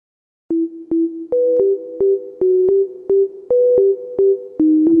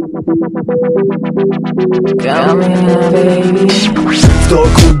Gamena, baby. В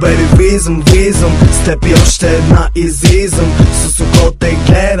този клуб, беби, влизам с теб и още една излизам. С око те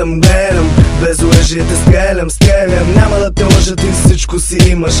гледам, без оръжие те стрелям. Няма да те лъжа, ти всичко си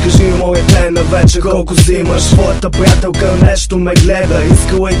имаш. Кажи ми, моя ден на вечер колко взимаш. Твоята приятелка нещо ме гледа,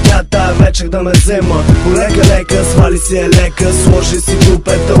 искала и тя тая вечер да ме взема. Полека, свали си лека, сложи си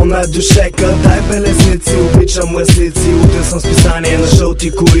дупето на дюшека. Дай белезници, обичам мръсници. Утре съм списание на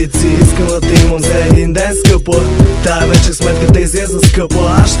жълти корици. Искам да те имам за един ден, скъпа. Тая вечер сметката излезна скъпа.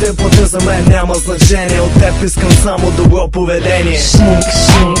 Аз ще платя, за мен няма значение. От теб искам само добро поведение. Shake,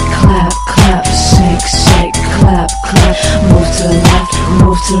 shake, clap, clap. Shake, shake, clap, clap. Move to the left,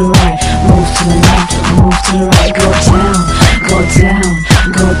 move to the right. Move to the left, move to the right. Go down, go down,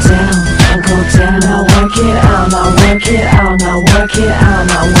 go down, go down. Now work it out, now work it out, now work it out,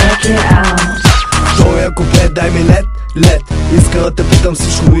 now work it out. Втория куплет, дай ми лед. Искам да те питам,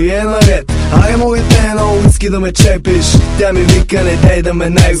 всичко ли е наред? Аре, моля те на уиски да ме чепиш. Тя ми вика, не дей да ме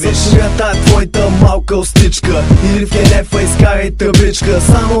нервиш. Тая твоята малка остичка. Или в кенефа изкарай тръбичка.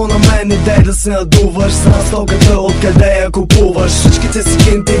 Само на мен не дей да се надуваш. С настолката откъде я купуваш. Всичките си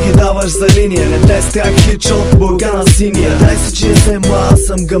кинти ги даваш за линия. Не те страх хича от бургана синия. Дай си, че взема, аз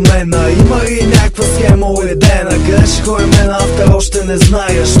съм Гамена. Има ли някаква схема уредена? Къде ще ходим на автор, още не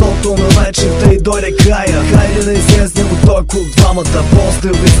зная. Щото на вечерта и дойде края. Хайде да излезнем от този клуб двамата.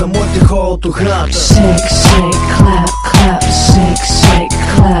 Поздрави за моите хора от охраната. Shake, shake, clap, clap. Shake, shake,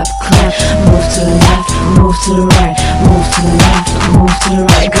 clap, clap. Move to the left, move to the right. Move to the left, move to the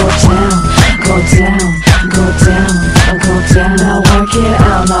right. Go down, go down, go down, go down. Now work it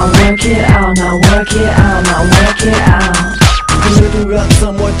out, now work it out, now work it out, now work it out. Кажето град са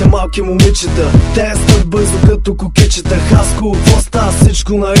моите малки момичета. Те растат бързо като кукичета. Хаско, какво става,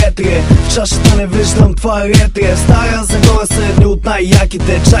 всичко наред е. В чашата не виждам, това е ретре. Стара Загора са едни от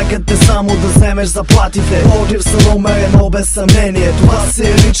най-яките. Чакате само да вземеш заплатите. Пловдив са номер едно без съмнение. Това си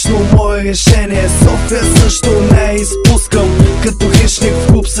е лично мое решение. София също не изпускам. Като хищник в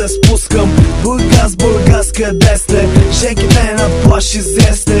клуб се спускам. Бургас, къде сте? Жеките на плаш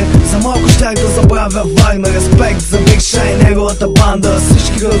изресте. За малко щях да забравя Варна. Респект за Биг Шай и неговата банда.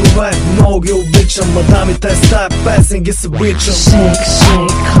 Всички градове много ги обичам. Мадамите с тая песен ги събичам. Shake,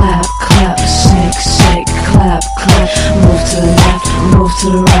 shake, clap, clap. Shake, shake, clap, clap. Move to the left, move to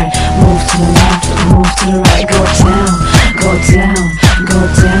the right. Move to the left, move to the right. Go down, go down, go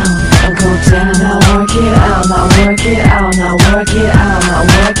down, go down. Now work it out, now work it out, now work it out, now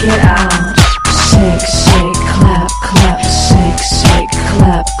work it out. Shake, shake, clap, clap. Shake, shake,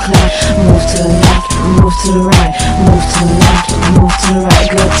 clap, clap. Move to the left, move to the right. Move to the left, move to the right.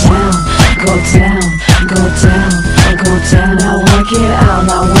 Go down, go down, go down, go down. Now work it out,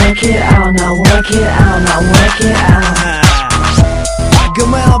 now work it out, now work it out, now work it out.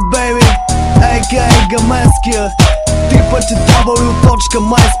 Gamena, baby, a.k.a. Gaменския. 3 пъти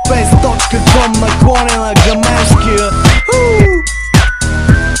w.myspace.com /